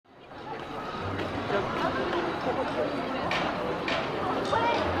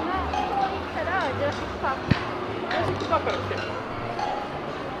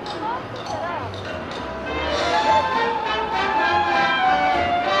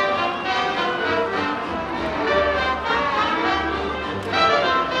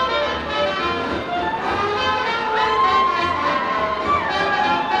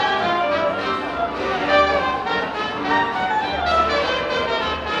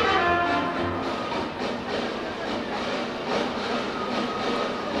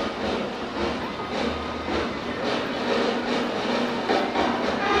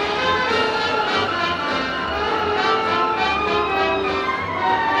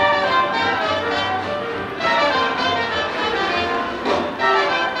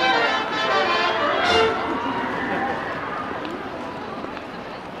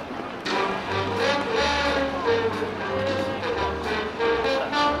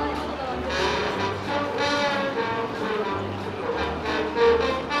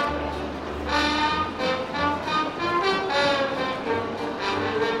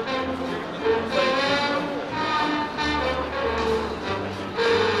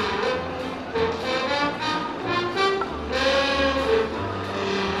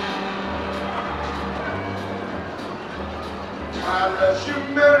Unless you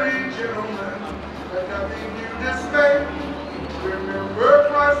merry gentlemen, let nothing you dismay. Remember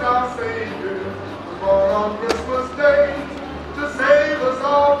Christ our Savior was born on Christmas Day to save us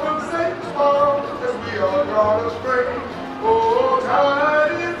all from Satan's power as we are gone astray. Oh,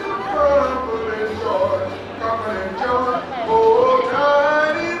 tidings of comfort and joy, comfort and joy. Oh,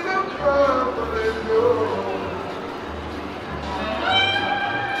 tidings of comfort and joy.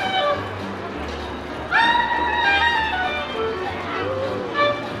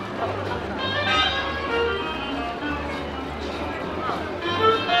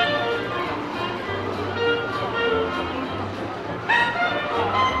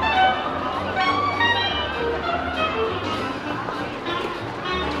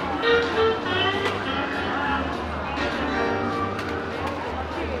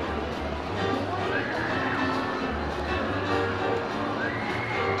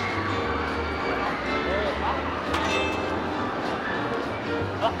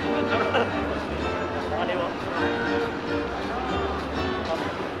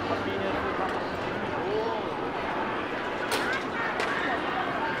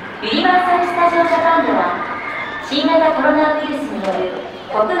ユニバーサル・スタジオ・ジャパンでは新型コロナウイルスによる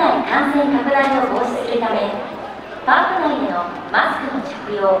国内感染拡大を防止するためパーク内でのマスクの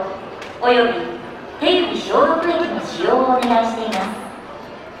着用および手指消毒液の使用をお願いしています。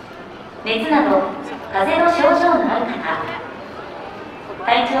熱など風邪の症状のある方、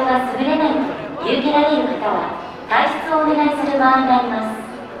体調が優れないと見受けられる方は退出をお願いする場合があります。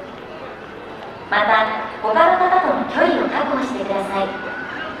また他の方との距離を確保してください。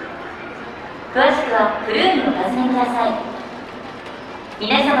詳しくはクルーにお尋ねください。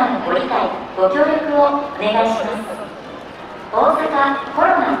皆様のご理解、ご協力をお願いします。大阪コロ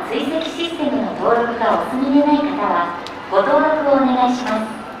ナ追跡システムの登録がお済みでない方はご登録をお願いしま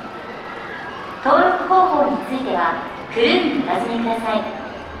す。登録方法についてはクルーにお尋ねください。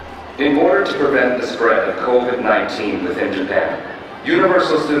In order to prevent the spread of COVID-19 within Japan,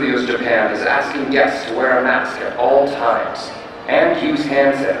 Universal Studios Japan is asking guests to wear a mask at all times and use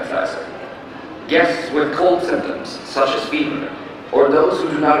hand sanitizer. Guests with cold symptoms, such as fever, or those who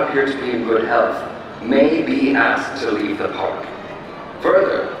do not appear to be in good health, may be asked to leave the park.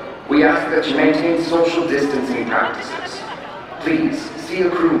 Further, we ask that you maintain social distancing practices. Please see a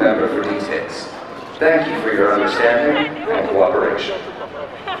crew member for details. Thank you for your understanding and cooperation.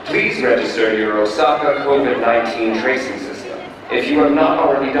 Please register your Osaka COVID-19 tracing system if you have not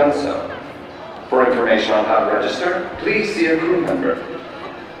already done so. For information on how to register, please see a crew member.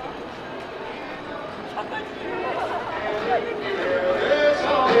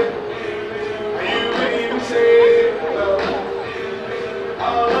 You even say hello.